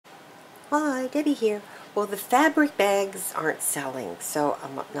Hi, Debbie here. Well, the fabric bags aren't selling, so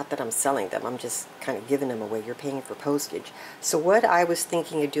not that I'm selling them, I'm just kind of giving them away. You're paying for postage. So what I was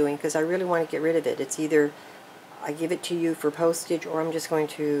thinking of doing, because I really want to get rid of it, it's either I give it to you for postage or I'm just going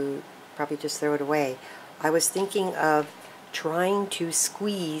to probably just throw it away. I was thinking of trying to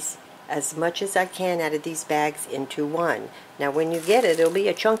squeeze as much as I can out of these bags into one. Now when you get it, it'll be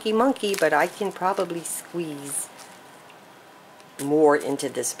a chunky monkey, but I can probably squeeze more into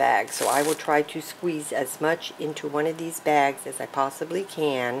this bag. So I will try to squeeze as much into one of these bags as I possibly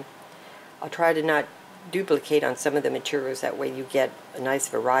can. I'll try to not duplicate on some of the materials, that way you get a nice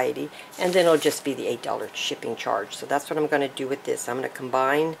variety, and then it'll just be the $8 shipping charge. So that's what I'm going to do with this. I'm going to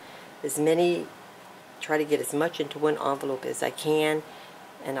combine as many, try to get as much into one envelope as I can,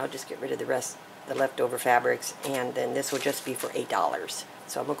 and I'll just get rid of the rest, the leftover fabrics, and then this will just be for $8.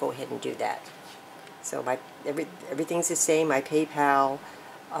 So I'm going to go ahead and do that. So everything's the same. My PayPal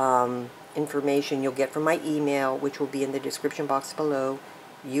information you'll get from my email, which will be in the description box below,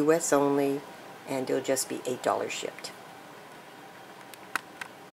 US only, and it'll just be $8 shipped.